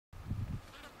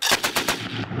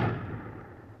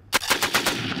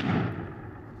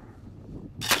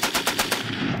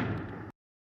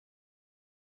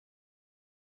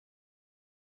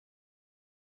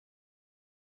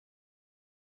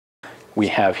we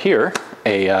have here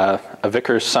a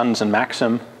Vickers Sons and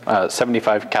Maxim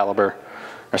 75 caliber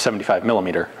or 75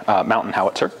 millimeter mountain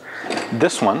howitzer.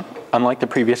 This one, unlike the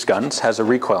previous guns, has a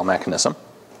recoil mechanism.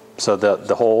 So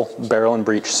the whole barrel and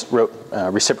breech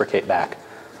reciprocate back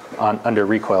under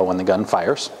recoil when the gun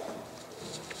fires.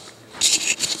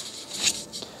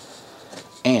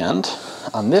 And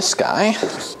on this guy,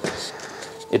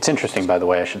 it's interesting, by the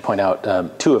way, I should point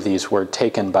out, 2 of these were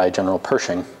taken by General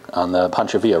Pershing on the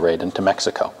Pancho Villa raid into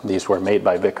Mexico. These were made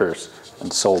by Vickers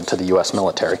and sold to the US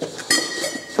military.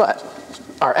 But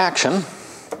our action,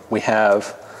 we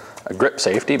have a grip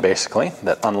safety, basically,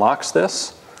 that unlocks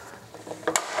this,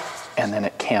 and then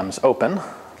it cams open,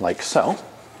 like so.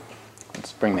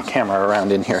 Let's bring the camera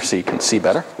around in here so you can see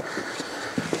better.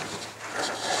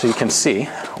 So you can see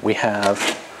we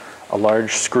have a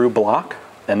large screw block,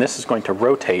 and this is going to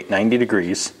rotate 90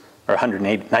 degrees, or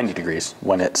 190 degrees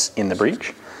when it's in the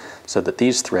breech, so that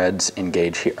these threads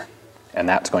engage here. And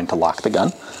that's going to lock the gun.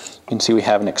 You can see we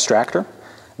have an extractor.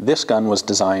 This gun was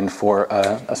designed for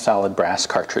a solid brass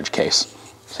cartridge case.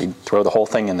 So you throw the whole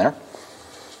thing in there,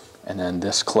 and then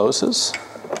this closes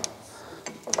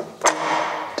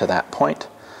to that point,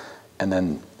 and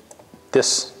then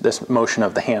this motion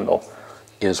of the handle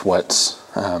is what's,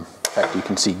 in fact, you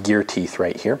can see gear teeth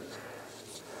right here.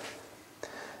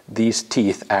 These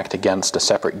teeth act against a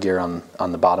separate gear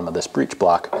on the bottom of this breech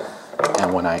block,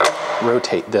 and when I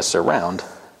rotate this around,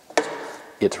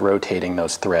 it's rotating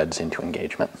those threads into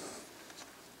engagement.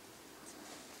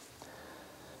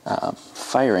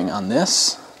 Firing on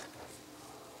this,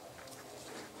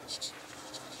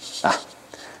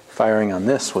 firing on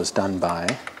this was done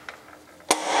by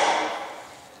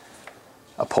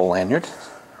a pull lanyard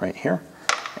right here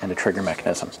and a trigger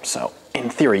mechanism. So in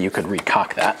theory, you could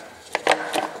recock that.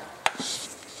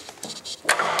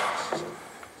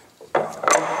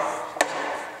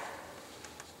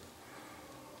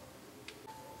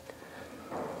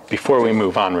 Before we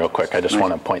move on real quick, I just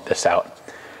want to point this out.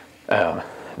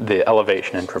 The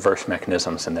elevation and traverse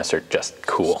mechanisms in this are just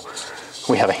cool.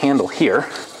 We have a handle here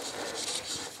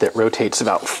that rotates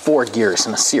about 4 gears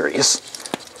in a series,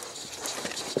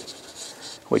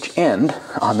 which end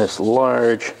on this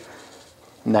large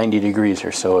 90 degrees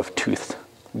or so of toothed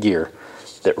gear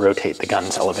that rotate the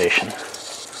gun's elevation.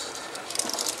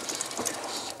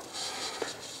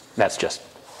 That's just,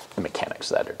 the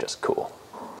mechanics of that are just cool.